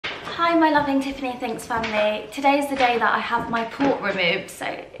Hi my loving Tiffany Thinks family. Today is the day that I have my port removed, so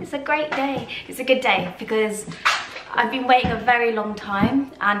it's a great day. It's a good day because I've been waiting a very long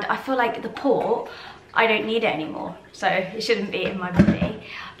time and I feel like the port, I don't need it anymore, so it shouldn't be in my body.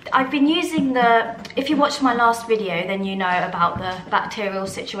 I've been using if you watched my last video then you know about the bacterial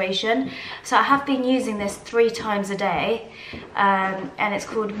situation. So I have been using this 3 times a day and it's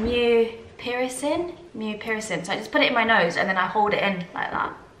called Mupirocin. So I just put it in my nose and then I hold it in like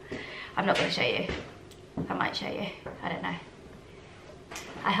that. I'm not going to show you. I might show you. I don't know.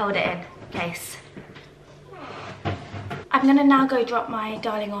 I hold it in case. I'm going to now go drop my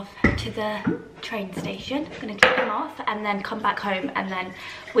darling off to the train station. I'm going to drop him off and then come back home and then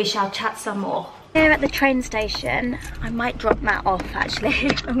we shall chat some more. Here at the train station, I might drop Matt off actually.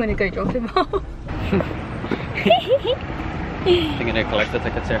 I'm going to go drop him off. I'm going to collect the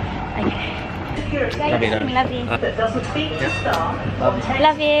tickets here. Okay. Love you. Love you. That doesn't speak to staff.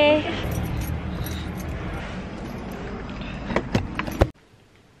 Love you.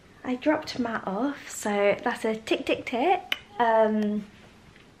 I dropped Matt off, so that's a tick tick tick. I'm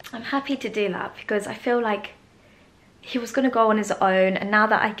happy to do that because I feel like he was going to go on his own, and now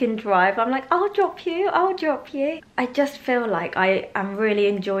that I can drive I'm like, I'll drop you. I just feel like I am really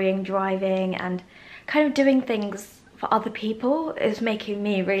enjoying driving, and kind of doing things for other people is making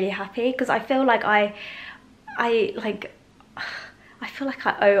me really happy because I feel like I feel like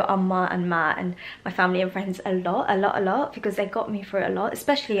I owe Amma and Matt and my family and friends a lot because they got me through a lot,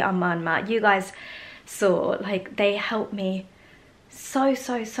 especially Amma and Matt. You guys saw, like, they helped me so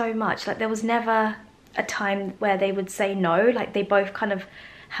much. Like, there was never a time where they would say no. Like, they both kind of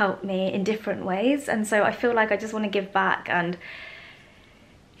helped me in different ways, and so I feel like I just want to give back. And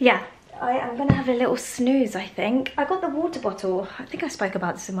yeah, I'm gonna have a little snooze, I think. I got the water bottle. I think I spoke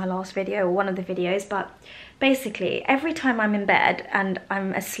about this in my last video or one of the videos, but basically every time I'm in bed and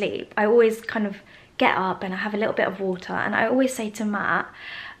I'm asleep, I always kind of get up and I have a little bit of water, and I always say to Matt,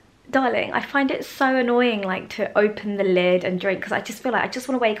 darling, I find it so annoying like to open the lid and drink, because I just feel like I just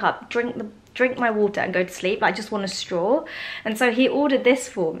want to wake up, drink my water and go to sleep. I just want a straw. And so he ordered this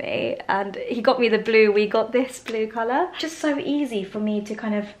for me and he got me the blue. We got this blue colour. Just so easy for me to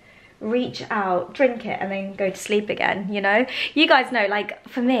kind of reach out, drink it, and then go to sleep again, you know? You guys know, like,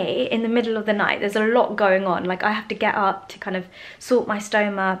 for me, in the middle of the night, there's a lot going on. Like, I have to get up to kind of sort my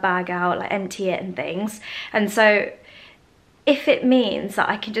stoma bag out, like empty it and things. And so if it means that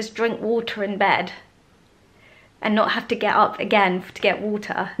I can just drink water in bed and not have to get up again to get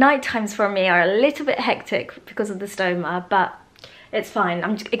water. Night times for me are a little bit hectic because of the stoma, but it's fine.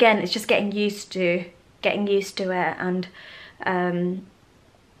 Again, it's just getting used to it. And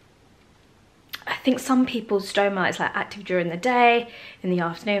I think some people's stoma is like active during the day, in the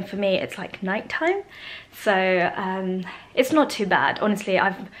afternoon. For me, it's like nighttime. So it's not too bad. Honestly,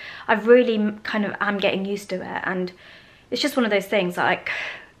 I've really kind of am getting used to it, and it's just one of those things, like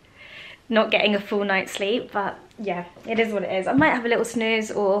not getting a full night's sleep. But yeah, it is what it is. I might have a little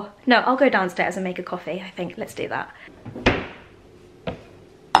snooze, or no, I'll go downstairs and make a coffee, I think. Let's do that.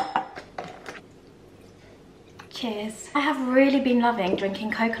 Cheers. I have really been loving drinking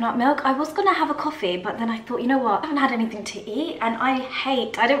coconut milk. I was gonna have a coffee, but then I thought, you know what, I haven't had anything to eat, and I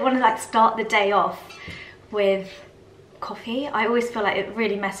don't want to like start the day off with coffee. I always feel like it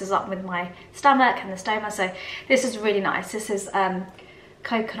really messes up with my stomach and the stoma. So this is really nice. This is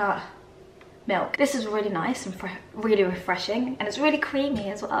coconut milk. This is really nice and really refreshing, and it's really creamy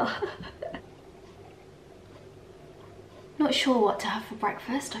as well. Not sure what to have for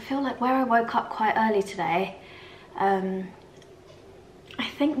breakfast. I feel like where I woke up quite early today, I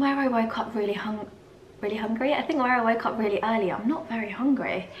think where I woke up really hungry. I think where I woke up really early, I'm not very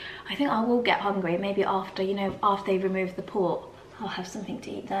hungry. I think I will get hungry maybe after, you know, after they remove the port. I'll have something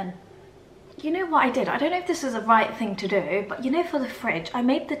to eat then. You know what I did? I don't know if this is the right thing to do, but you know, for the fridge, I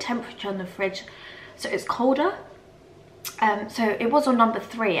made the temperature on the fridge so it's colder. So it was on number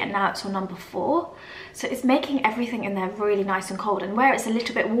 3 and now it's on number 4. So it's making everything in there really nice and cold. And where it's a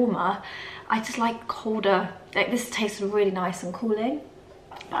little bit warmer, I just like colder. Like, this tastes really nice and cooling.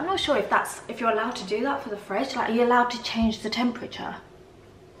 But I'm not sure if you're allowed to do that for the fridge. Like, are you allowed to change the temperature?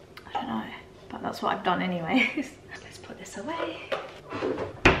 I don't know, but that's what I've done anyways. Let's put this away.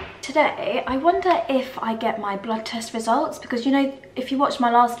 Today, I wonder if I get my blood test results, because, you know, if you watched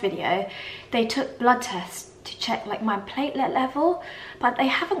my last video, they took blood tests to check like my platelet level, but they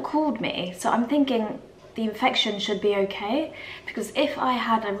haven't called me. So I'm thinking the infection should be okay, because if I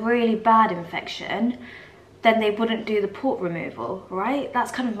had a really bad infection, then they wouldn't do the port removal, right? That's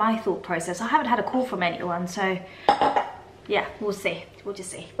kind of my thought process. I haven't had a call from anyone, so yeah, we'll see. we'll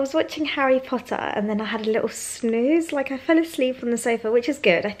just see. I was watching Harry Potter and then I had a little snooze, like I fell asleep on the sofa, which is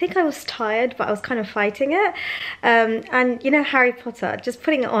good. I think I was tired, but I was kind of fighting it. And you know, Harry Potter, just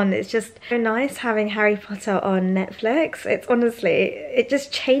putting it on, it's just so nice having Harry Potter on Netflix. It's honestly, it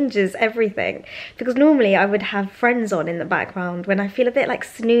just changes everything. Because normally I would have Friends on in the background when I feel a bit like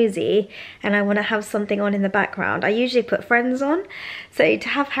snoozy and I want to have something on in the background. I usually put Friends on. So to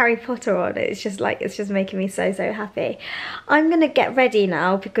have Harry Potter on, it's just like, it's just making me so happy. I'm gonna get ready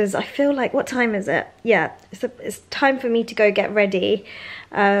now because I feel like, what time is it? Yeah, it's time for me to go get ready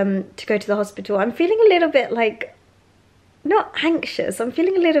to go to the hospital. I'm feeling a little bit like, not anxious, I'm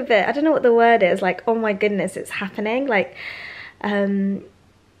feeling a little bit, I don't know what the word is, like, oh my goodness, it's happening. Like,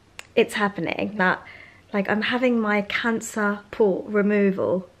 it's happening that, like, I'm having my cancer port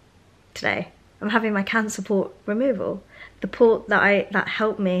removal today. I'm having my cancer port removal. The port that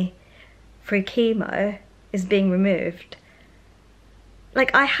helped me through chemo is being removed.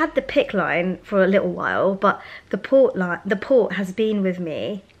 Like, I had the PICC line for a little while, but the port has been with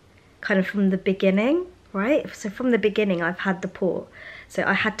me kind of from the beginning, right? So from the beginning I've had the port. So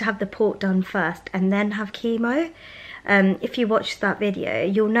I had to have the port done first and then have chemo. If you watch that video,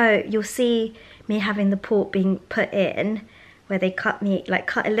 you'll see me having the port being put in, where they cut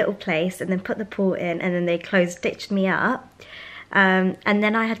a little place and then put the port in, and then they stitched me up. And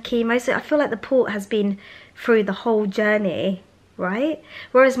then I had chemo, so I feel like the port has been through the whole journey, right?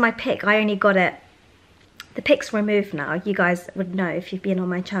 Whereas my PICC, I only got it, the PICC's removed now. You guys would know if you've been on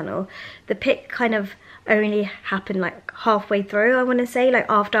my channel. The PICC kind of only happened like halfway through, I want to say, like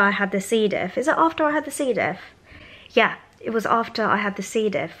after I had the C. diff. Is it after I had the C. diff? Yeah, it was after I had the C.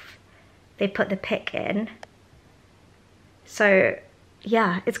 diff. They put the PICC in. So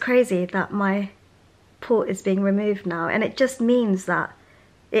yeah, it's crazy that my port is being removed now, and it just means that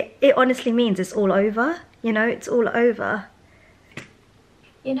it honestly means it's all over, you know, it's all over.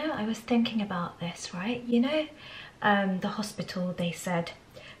 You know, I was thinking about this, right? You know, the hospital, they said,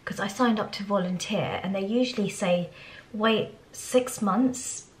 because I signed up to volunteer, and they usually say wait 6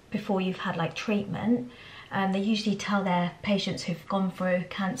 months before you've had like treatment. They usually tell their patients who've gone through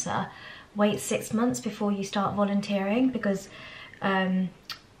cancer, wait 6 months before you start volunteering, because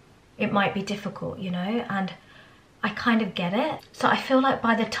it might be difficult, you know, and I kind of get it. So I feel like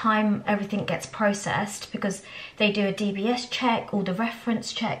by the time everything gets processed, because they do a DBS check, all the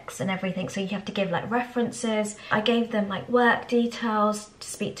reference checks and everything, so you have to give like references. I gave them like work details to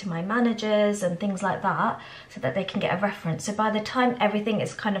speak to my managers and things like that, so that they can get a reference. So by the time everything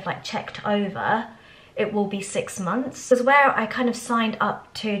is kind of like checked over, it will be 6 months. Because where I kind of signed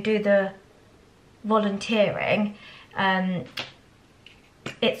up to do the volunteering,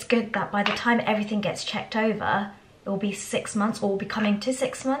 it's good that by the time everything gets checked over, it will be 6 months, or will be coming to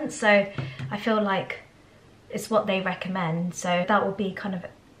 6 months. So I feel like it's what they recommend. So that will be kind of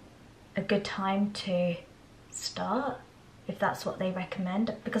a good time to start, if that's what they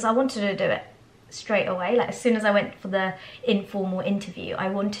recommend. Because I wanted to do it straight away. Like as soon as I went for the informal interview, I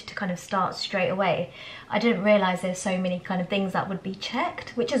wanted to kind of start straight away. I didn't realise there's so many kind of things that would be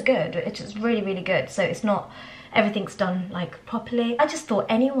checked, which is good. It's just really good. So it's not everything's done like properly. I just thought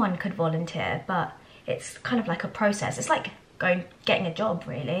anyone could volunteer, but it's kind of like a process. It's like getting a job,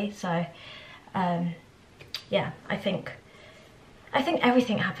 really. So yeah, I think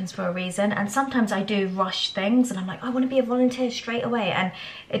everything happens for a reason, and sometimes I do rush things and I'm like, I want to be a volunteer straight away, and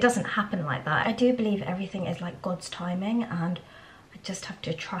it doesn't happen like that. I do believe everything is like God's timing, and I just have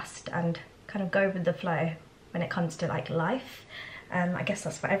to trust and kind of go with the flow when it comes to like life. I guess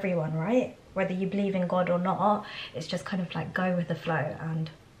that's for everyone, right? Whether you believe in God or not, it's just kind of like go with the flow and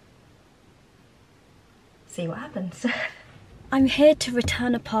see what happens. I'm here to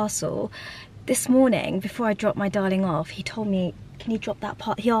return a parcel. This morning, before I dropped my darling off, he told me, can you drop that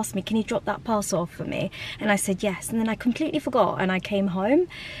he asked me, can you drop that parcel off for me? And I said yes, and then I completely forgot and I came home.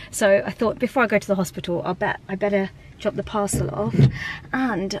 So I thought, before I go to the hospital, I better drop the parcel off.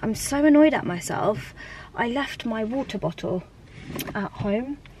 And I'm so annoyed at myself. I left my water bottle at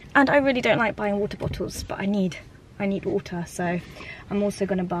home, and I really don't like buying water bottles, but I need water, so I'm also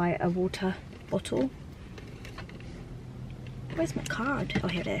going to buy a water bottle. Where's my card? Oh,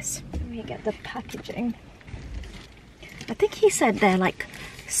 here it is. Let me get the packaging. I think he said they're like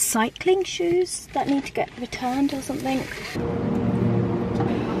cycling shoes that need to get returned or something.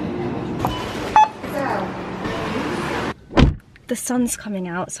 The sun's coming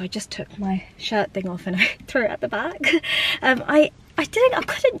out, so I just took my shirt thing off and I threw it at the back. I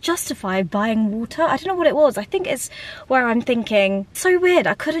couldn't justify buying water. I don't know what it was. I think it's where I'm thinking, so weird,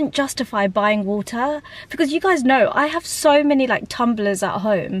 I couldn't justify buying water, because you guys know I have so many like tumblers at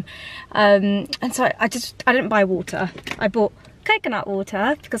home, and so I didn't buy water. I bought coconut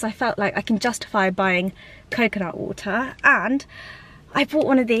water because I felt like I can justify buying coconut water, and I bought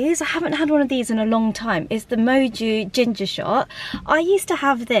one of these. I haven't had one of these in a long time. It's the Moju ginger shot. I used to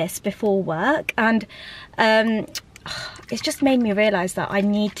have this before work, and it's just made me realise that I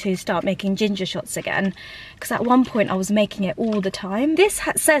need to start making ginger shots again, because at one point I was making it all the time. This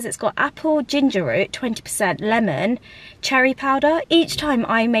says it's got apple, ginger root, 20%, lemon, cherry powder. Each time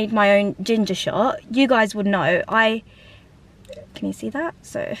I made my own ginger shot, you guys would know, can you see that?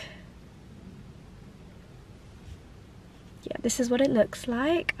 So yeah, this is what it looks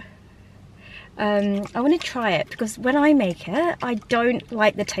like. I want to try it because when I make it, I don't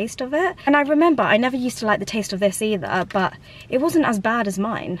like the taste of it. And I remember I never used to like the taste of this either, but it wasn't as bad as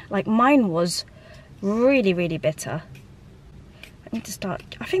mine. Like, mine was really, really bitter. I need to start,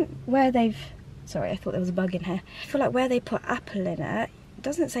 I think where they've, sorry, I thought there was a bug in here. I feel like where they put apple in it, it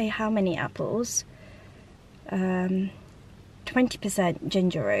doesn't say how many apples. 20%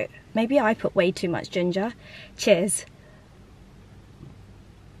 ginger root. Maybe I put way too much ginger. Cheers.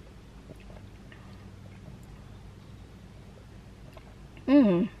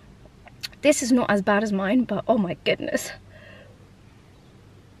 This is not as bad as mine, but oh my goodness.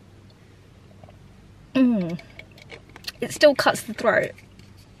 It still cuts the throat.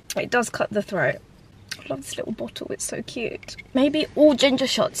 It does cut the throat. I love this little bottle, it's so cute. Maybe all ginger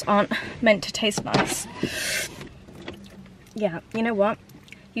shots aren't meant to taste nice. Yeah, you know what?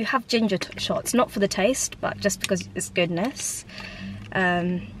 You have ginger shots, not for the taste, but just because it's goodness.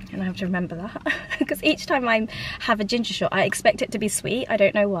 And I have to remember that because each time I have a ginger shot, I expect it to be sweet. I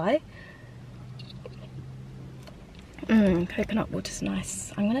don't know why. Coconut water's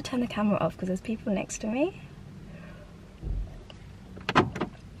nice. I'm gonna turn the camera off because there's people next to me.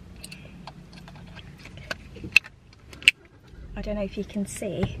 I don't know if you can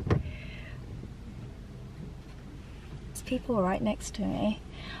see. There's people right next to me.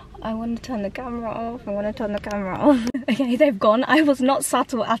 I want to turn the camera off. I want to turn the camera off. Okay, they've gone. I was not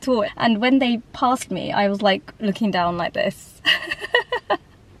subtle at all. And when they passed me, I was like looking down like this.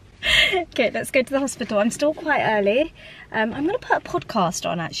 Okay, let's go to the hospital. I'm still quite early. I'm going to put a podcast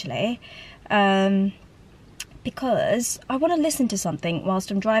on actually. Because I want to listen to something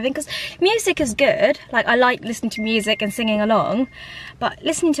whilst I'm driving. Because music is good. Like, I like listening to music and singing along. But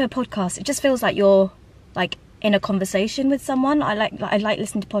listening to a podcast, it just feels like you're like in a conversation with someone. I like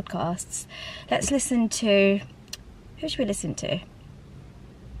listening to podcasts. Let's listen to, who should we listen to?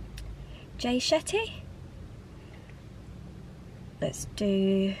 Jay Shetty? Let's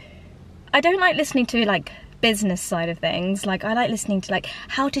do, I don't like listening to like business side of things. Like, I like listening to like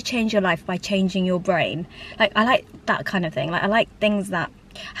how to change your life by changing your brain. Like, I like that kind of thing. Like, I like things that,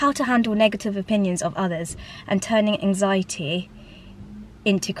 how to handle negative opinions of others and turning anxiety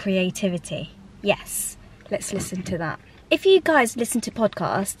into creativity. Yes. Let's listen to that. If you guys listen to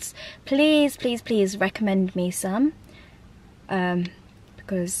podcasts, please, please, please recommend me some.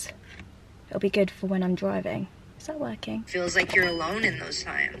 Because it'll be good for when I'm driving. Is that working? Feels like you're alone in those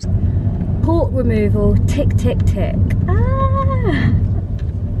times. Port removal, tick, tick, tick. Ah!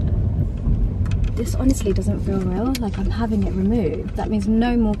 This honestly doesn't feel real, like I'm having it removed. That means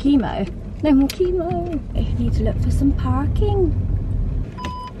no more chemo. No more chemo. I need to look for some parking.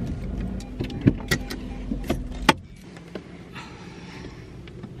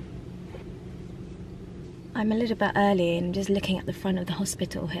 I'm a little bit early and just looking at the front of the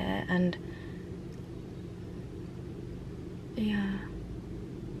hospital here, and yeah,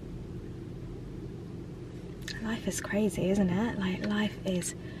 life is crazy, isn't it? Like, life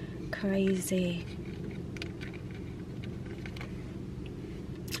is crazy.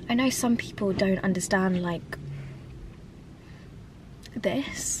 I know some people don't understand like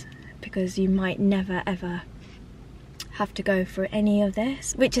this because you might never ever have to go through any of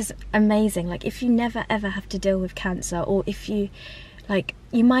this, which is amazing. Like, if you never ever have to deal with cancer, or if you like,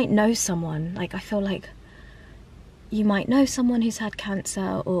 you might know someone, like I feel like you might know someone who's had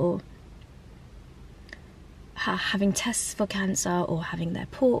cancer, or having tests for cancer, or having their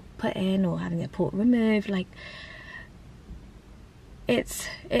port put in, or having their port removed. Like, it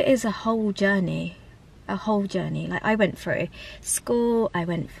is a whole journey, like I went through school, I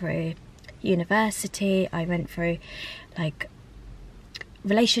went through university, I went through like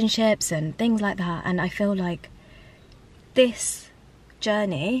relationships and things like that, and I feel like this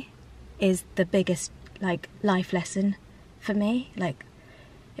journey is the biggest like life lesson for me. Like,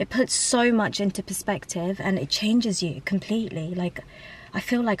 it puts so much into perspective and it changes you completely. Like, I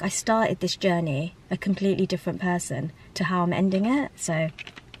feel like I started this journey a completely different person to how I'm ending it, so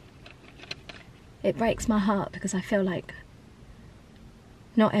it breaks my heart because I feel like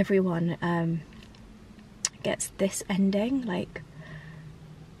not everyone gets this ending. Like,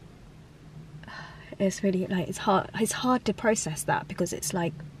 it's really, like, it's hard to process that, because it's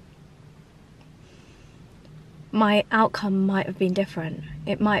like, my outcome might have been different.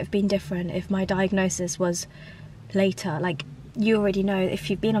 It might have been different if my diagnosis was later. Like, you already know, if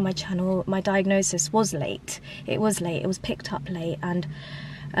you've been on my channel, my diagnosis was late. It was late, it was picked up late, and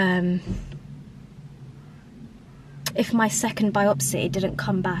if my second biopsy didn't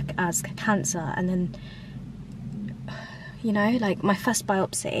come back as cancer, and then, you know, like, my first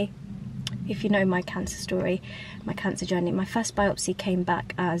biopsy, if you know my cancer story, my cancer journey, my first biopsy came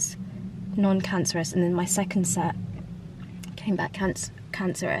back as non-cancerous, and then my second set came back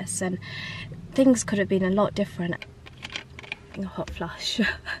cancerous, and things could have been a lot different. Getting a hot flush. You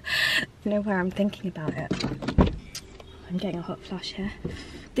know where I'm thinking about it. I'm getting a hot flush here.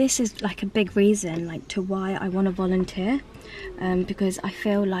 This is like a big reason, like, to why I want to volunteer, because I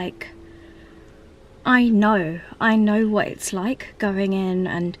feel like I know what it's like going in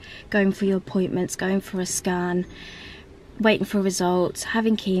and going for your appointments, going for a scan, waiting for results,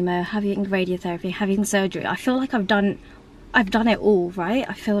 having chemo, having radiotherapy, having surgery. I feel like I've done it all, right?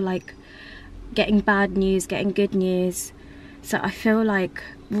 I feel like getting bad news, getting good news. So I feel like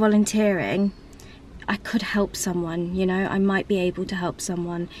volunteering, I could help someone, you know, I might be able to help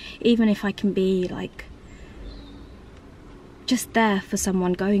someone, even if I can be like just there for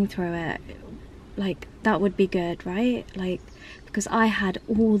someone going through it. Like, that would be good, right? Like, because I had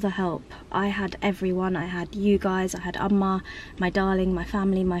all the help. I had everyone. I had you guys, I had Amma, my darling, my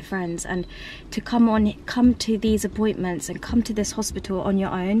family, my friends, and to come to these appointments and come to this hospital on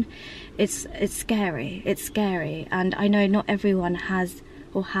your own, it's scary. It's scary, and I know not everyone has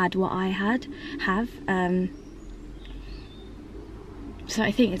or had what I have. So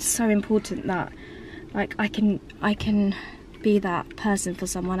I think it's so important that, like, I can be that person for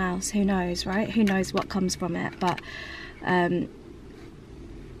someone else. Who knows, right? Who knows what comes from it? But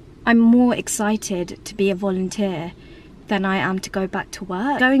I'm more excited to be a volunteer than I am to go back to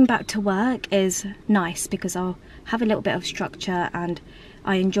work. Going back to work is nice because I'll have a little bit of structure and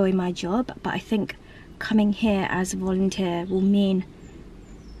I enjoy my job, but I think coming here as a volunteer will mean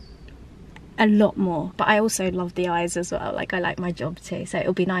a lot more. But I also love the eyes as well. Like, I like my job too, so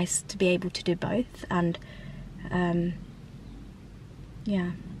it'll be nice to be able to do both. And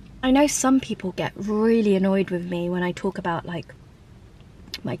yeah, I know some people get really annoyed with me when I talk about, like,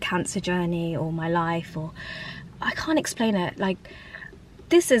 my cancer journey or my life, or I can't explain it. Like,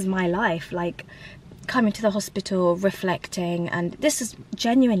 this is my life, like, coming to the hospital, reflecting, and this is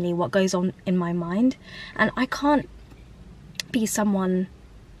genuinely what goes on in my mind, and I can't be someone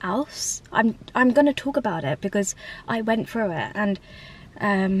else. I'm gonna talk about it because I went through it, and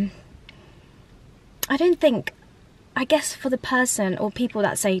I don't think, I guess for the person or people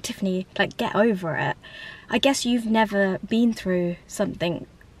that say, Tiffany, like, get over it, I guess you've never been through something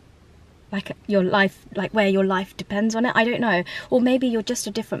like your life, like where your life depends on it. I don't know, or maybe you're just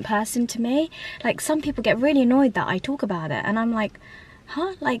a different person to me. Like, some people get really annoyed that I talk about it, and I'm like,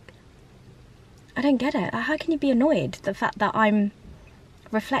 huh? Like, I don't get it. How can you be annoyed? The fact that I'm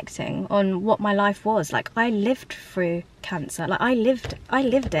reflecting on what my life was. Like, I lived through cancer. Like, I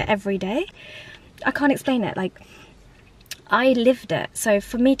lived it every day. I can't explain it. Like, I lived it. So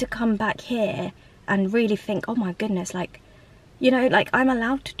for me to come back here and really think, oh my goodness, like, you know, like, I'm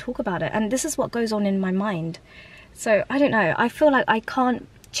allowed to talk about it, and this is what goes on in my mind. So I don't know, I feel like I can't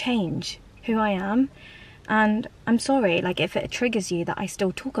change who I am, and I'm sorry, like, if it triggers you that I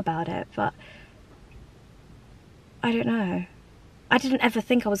still talk about it, but I don't know. I didn't ever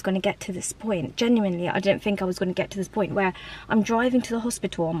think I was going to get to this point. Genuinely, I didn't think I was going to get to this point where I'm driving to the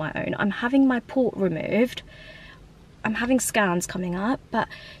hospital on my own, I'm having my port removed, I'm having scans coming up, but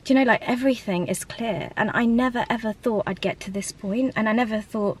do you know, like, everything is clear, and I never ever thought I'd get to this point, and I never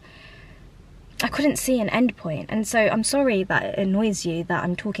thought, I couldn't see an end point. And so I'm sorry that it annoys you that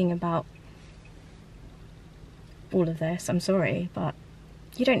I'm talking about all of this. I'm sorry, but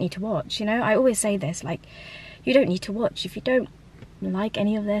you don't need to watch, you know? I always say this, like, you don't need to watch. If you don't like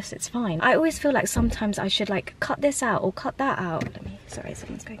any of this, it's fine. I always feel like sometimes I should, like, cut this out or cut that out. Sorry,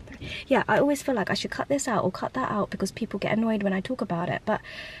 someone's going through. Yeah, I always feel like I should cut this out or cut that out because people get annoyed when I talk about it, but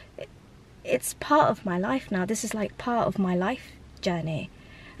it's part of my life now. This is, like, part of my life journey,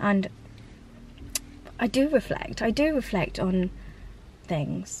 and I do reflect on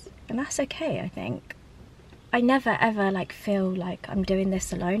things, and that's okay. I think I never ever, like, feel like I'm doing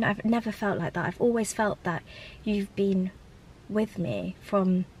this alone. I've never felt like that. I've always felt that you've been with me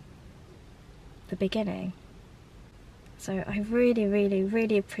from the beginning. So I really, really,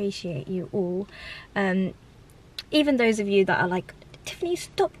 really appreciate you all. Even those of you that are, like, Tiffany,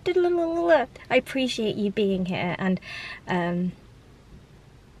 stop. I appreciate you being here, and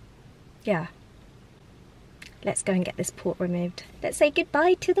yeah, let's go and get this port removed. Let's say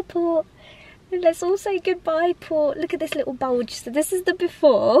goodbye to the port. Let's all say goodbye, port. Look at this little bulge. So this is the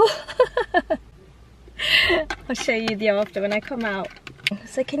before. I'll show you the after when I come out.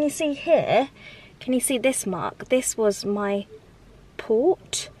 So can you see here? Can you see this mark? This was my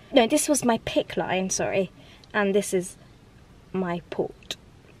port. No, this was my pick line, sorry. And this is my port.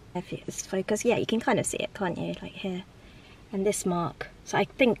 If it's focused, yeah, you can kind of see it, can't you? Like here. And this mark. So I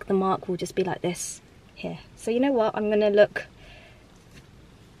think the mark will just be like this here. So you know what? I'm going to look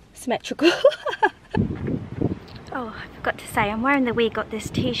symmetrical. Oh, I forgot to say, I'm wearing the We Got This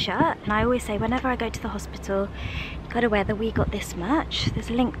t-shirt, and I always say whenever I go to the hospital, you gotta wear the We Got This merch. There's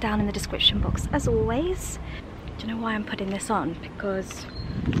a link down in the description box, as always. Do you know why I'm putting this on? Because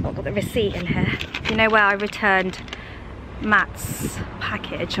I've got the receipt in here. You know where I returned Matt's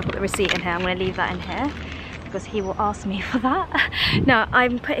package? I've got the receipt in here. I'm gonna leave that in here because he will ask me for that. No,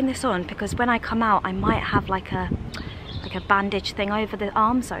 I'm putting this on because when I come out, I might have like a bandage thing over the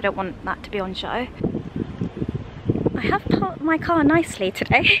arm, so I don't want that to be on show. I have parked my car nicely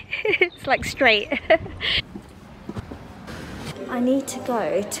today. It's like straight. I need to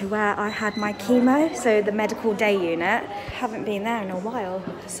go to where I had my chemo, so the medical day unit. Haven't been there in a while,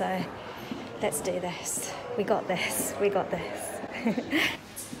 so let's do this. We got this, we got this.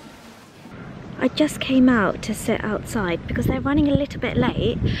 I just came out to sit outside because they're running a little bit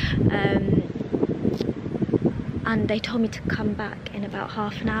late. And they told me to come back in about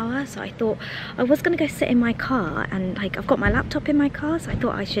half an hour, so I thought I was gonna go sit in my car, and like I've got my laptop in my car, so I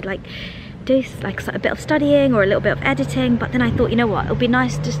thought I should like do like a bit of studying or a little bit of editing, but then I thought, you know what, it'll be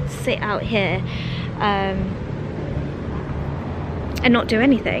nice just to sit out here and not do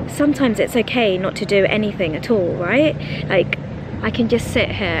anything. Sometimes it's okay not to do anything at all, right? Like I can just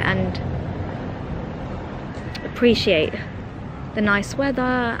sit here and appreciate the nice weather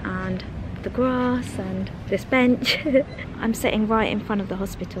and the grass and this bench. I'm sitting right in front of the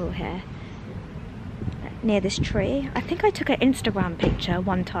hospital here, near this tree. I think I took an Instagram picture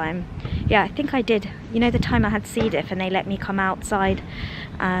one time. Yeah, I think I did. You know the time I had C. diff and they let me come outside?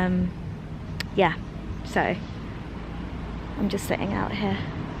 Yeah, so I'm just sitting out here.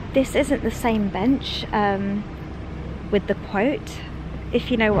 This isn't the same bench with the quote.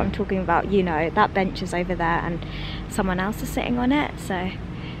 If you know what I'm talking about, you know. That bench is over there and someone else is sitting on it, so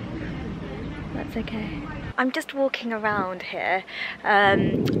that's okay. I'm just walking around here.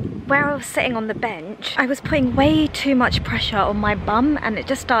 Where I was sitting on the bench, I was putting way too much pressure on my bum and it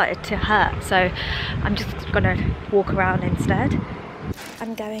just started to hurt, so I'm just gonna walk around instead.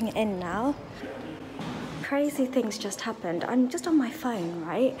 I'm going in now. Crazy things just happened. I'm just on my phone,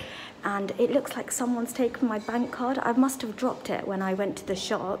 right? And it looks like someone's taken my bank card. I must have dropped it when I went to the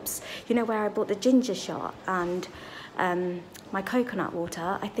shops. You know where I bought the ginger shot and my coconut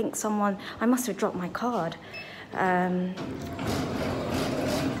water. I think I must have dropped my card.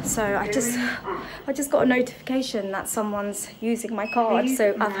 So I just got a notification that someone's using my card,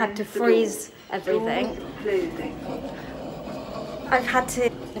 so I've had to freeze everything. I've had to,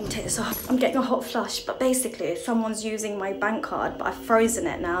 let me take this off. I'm getting a hot flush, but basically someone's using my bank card, but I've frozen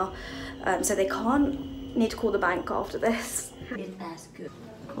it now, so they can't. Need to call the bank after this. That's good.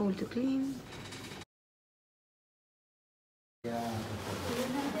 Cold to clean.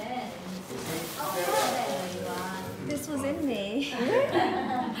 This was in me.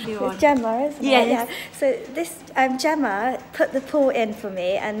 It's Gemma, isn't it? Yeah. So this Gemma put the port in for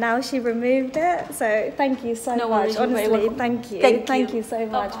me, and now she removed it. So thank you so much. Honestly, thank you. Thank you so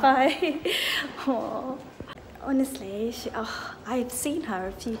much. Bye. Aww. Honestly, I've seen her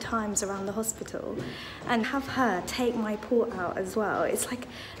a few times around the hospital, and have her take my port out as well. It's like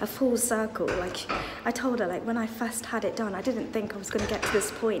a full circle. Like I told her, like when I first had it done, I didn't think I was going to get to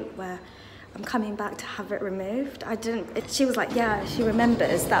this point where I'm coming back to have it removed. She was like, yeah, she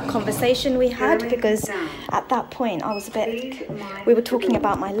remembers that conversation we had, because at that point I was a bit, we were talking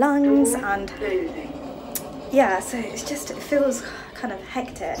about my lungs, and yeah, so it feels kind of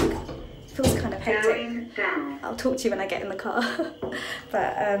hectic. I'll talk to you when I get in the car.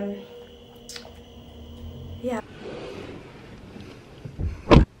 But yeah.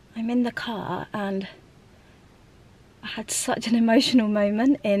 I'm in the car and I had such an emotional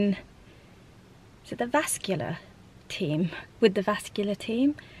moment in the vascular team, with the vascular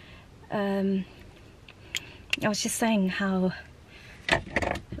team. I was just saying how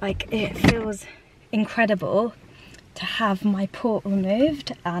like it feels incredible to have my port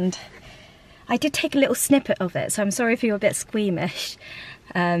removed, and I did take a little snippet of it, so I'm sorry if you're a bit squeamish,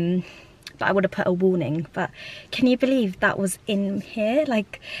 but I would have put a warning. But can you believe that was in here?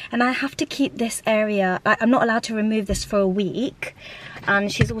 Like, and I have to keep this area, I'm not allowed to remove this for a week.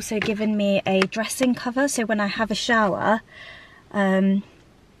 And she's also given me a dressing cover, so when I have a shower, I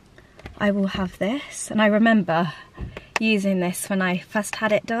will have this. And I remember using this when I first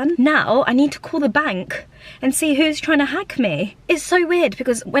had it done. Now I need to call the bank and see who's trying to hack me. It's so weird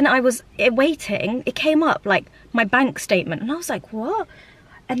because when I was waiting, it came up like my bank statement and I was like, what?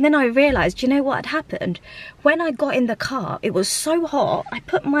 And then I realised, you know what had happened? When I got in the car, it was so hot, I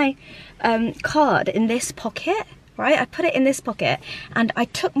put my card in this pocket, right? I put it in this pocket and I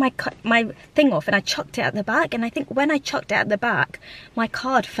took my thing off and I chucked it at the back, and I think when I chucked it at the back, my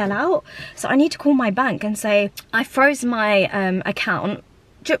card fell out. So I need to call my bank and say, I froze my account.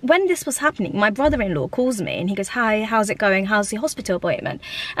 When this was happening, my brother-in-law calls me and he goes, hi, how's it going? How's the hospital appointment?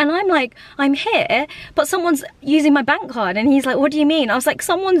 And I'm like, I'm here, but someone's using my bank card. And he's like, what do you mean? I was like,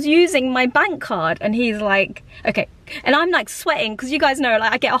 someone's using my bank card. And he's like, okay. And I'm like sweating because you guys know,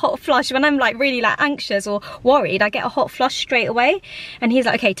 like, I get a hot flush when I'm like really like anxious or worried. I get a hot flush straight away. And he's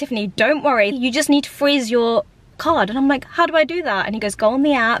like, okay, Tiffany, don't worry. You just need to freeze your card. And I'm like, how do I do that? And he goes, go on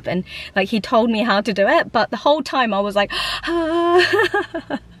the app, and like he told me how to do it, but the whole time I was like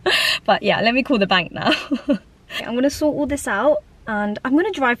but yeah, let me call the bank now. I'm gonna sort all this out and I'm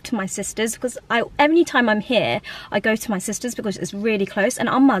gonna drive to my sister's because every time I'm here I go to my sister's because it's really close, and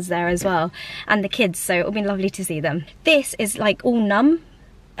Amma's there as well and the kids, so it'll be lovely to see them. This is like all numb,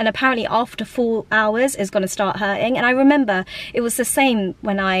 and apparently after 4 hours is going to start hurting. And I remember it was the same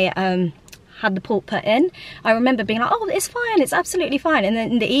when I had the port put in. I remember being like, oh, it's fine, it's absolutely fine. And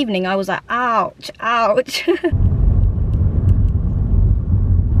then in the evening I was like, ouch, ouch.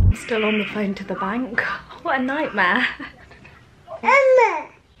 I'm still on the phone to the bank. What a nightmare.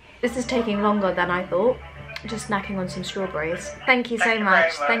 This is taking longer than I thought. Just snacking on some strawberries. Thank you so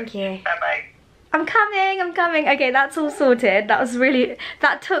much. Thank you. Bye-bye. I'm coming. Okay, that's all sorted.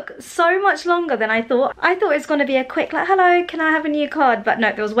 That took so much longer than I thought. I thought it was gonna be a quick like, hello, can I have a new card? But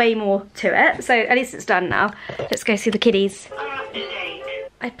no, there was way more to it. So at least it's done now. Let's go see the kiddies.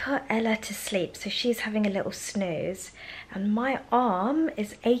 I put Ella to sleep, so she's having a little snooze. And my arm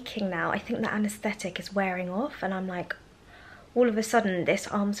is aching now. I think the anesthetic is wearing off, and I'm like, all of a sudden this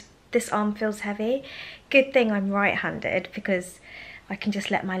arm feels heavy. Good thing I'm right-handed because I can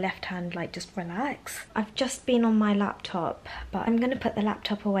just let my left hand like just relax. I've just been on my laptop, but I'm gonna put the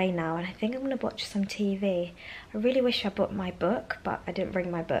laptop away now and I think I'm gonna watch some TV. I really wish I brought my book, but I didn't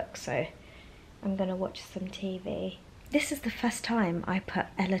bring my book, so I'm gonna watch some TV. This is the first time I put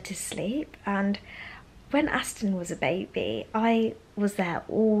Ella to sleep, and when Aston was a baby, I was there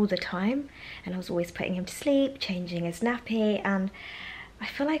all the time and I was always putting him to sleep, changing his nappy, and I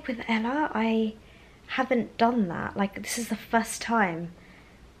feel like with Ella, I haven't done that. Like, this is the first time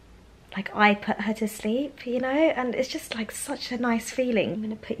like I put her to sleep, you know, and it's just like such a nice feeling. I'm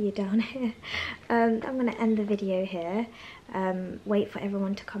gonna put you down here. I'm gonna end the video here, wait for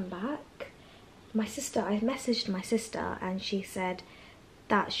everyone to come back. I messaged my sister and she said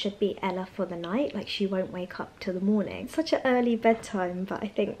that should be Ella for the night, like she won't wake up till the morning. It's such an early bedtime, but I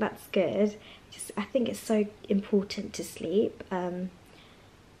think that's good. I think it's so important to sleep.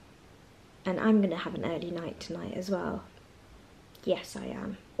 And I'm gonna have an early night tonight as well. Yes, I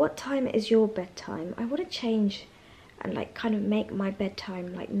am. What time is your bedtime? I want to change and like kind of make my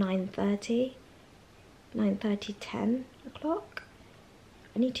bedtime like 9:30, 10 o'clock.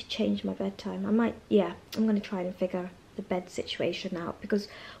 I need to change my bedtime. I'm gonna try and figure the bed situation out, because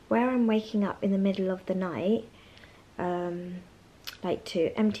where I'm waking up in the middle of the night, like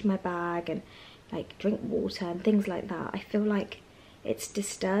to empty my bag and like drink water and things like that, I feel like it's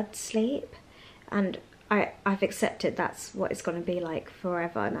disturbed sleep, and I've accepted that's what it's going to be like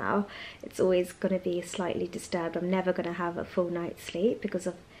forever now. It's always going to be slightly disturbed. I'm never going to have a full night's sleep because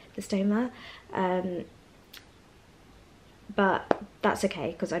of the stoma, but that's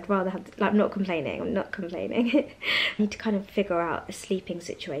okay because I'd rather have, like, I'm not complaining. I need to kind of figure out a sleeping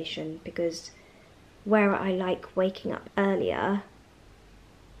situation, because where I like waking up earlier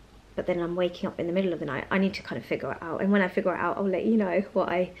but then I'm waking up in the middle of the night, I need to kind of figure it out. And when I figure it out, I'll let you know what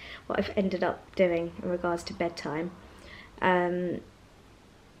I've ended up doing in regards to bedtime. I'm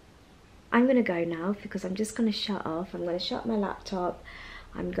gonna go now because I'm just gonna shut off. I'm gonna shut my laptop.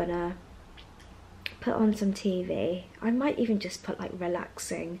 I'm gonna put on some TV. I might even just put like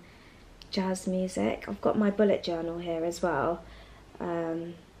relaxing jazz music. I've got my bullet journal here as well.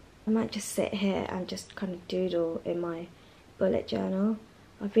 I might just sit here and just kind of doodle in my bullet journal.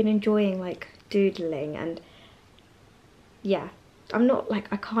 I've been enjoying like doodling, and yeah, I'm not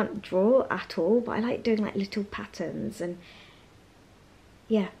like, I can't draw at all, but I like doing like little patterns, and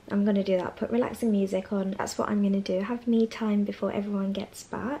yeah, I'm gonna do that. Put relaxing music on. That's what I'm gonna do. Have me time before everyone gets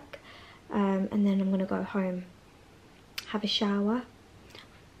back, and then I'm gonna go home, have a shower.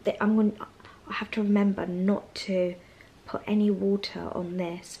 I have to remember not to put any water on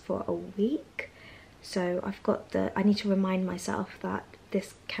this for a week. So I need to remind myself that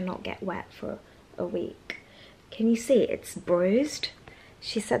this cannot get wet for a week. Can you see it's bruised?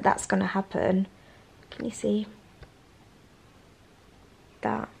 She said that's gonna happen. Can you see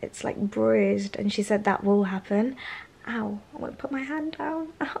that? It's like bruised, and she said that will happen. Ow, I won't put my hand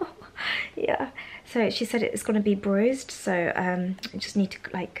down. Ow. Yeah, so she said it's gonna be bruised, so I just need to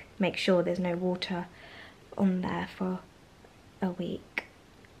like make sure there's no water on there for a week.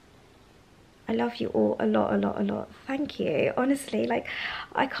 I love you all a lot, a lot, a lot. Thank you. Honestly, like,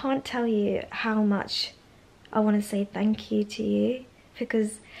 I can't tell you how much I want to say thank you to you,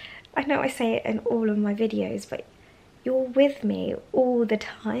 because I know I say it in all of my videos, but you're with me all the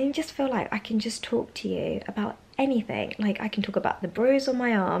time. I just feel like I can just talk to you about anything. Like, I can talk about the bruise on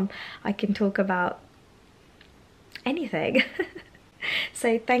my arm. I can talk about anything.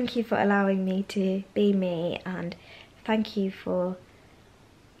 So thank you for allowing me to be me, and thank you for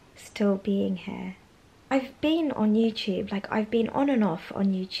still being here. I've been on YouTube, like I've been on and off on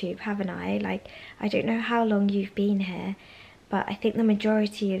YouTube, haven't I? Like, I don't know how long you've been here, but I think the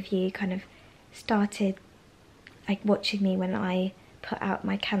majority of you kind of started like watching me when I put out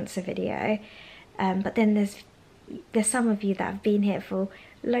my cancer video, but then there's some of you that have been here for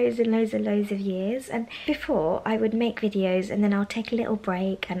loads and loads and loads of years. And before, I would make videos and then I'll take a little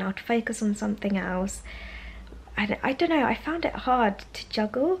break and I'd focus on something else. I don't know, I found it hard to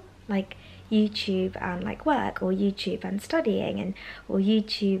juggle like YouTube and like work, or YouTube and studying, and or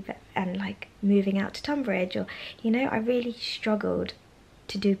YouTube and like moving out to Tunbridge, or you know, I really struggled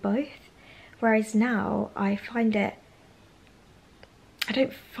to do both. Whereas now I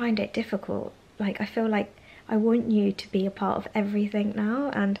don't find it difficult. Like, I feel like I want you to be a part of everything now,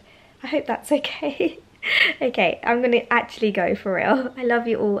 and I hope that's okay. Okay, I'm gonna actually go for real. I love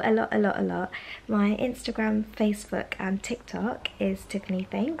you all a lot, a lot, a lot. My Instagram, Facebook and TikTok is Tiffany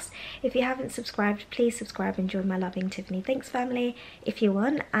Thinks. If you haven't subscribed, please subscribe and join my loving Tiffany Thinks family if you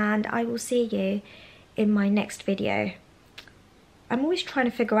want, and I will see you in my next video. I'm always trying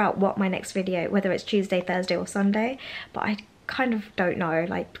to figure out what my next video, whether it's Tuesday, Thursday or Sunday, but I kind of don't know,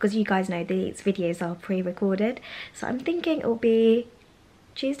 like, because you guys know these videos are pre-recorded, so I'm thinking it'll be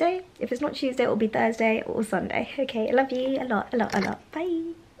Tuesday. If it's not Tuesday, it'll be Thursday or Sunday. Okay, I love you a lot, a lot, a lot.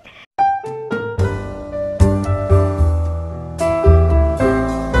 Bye.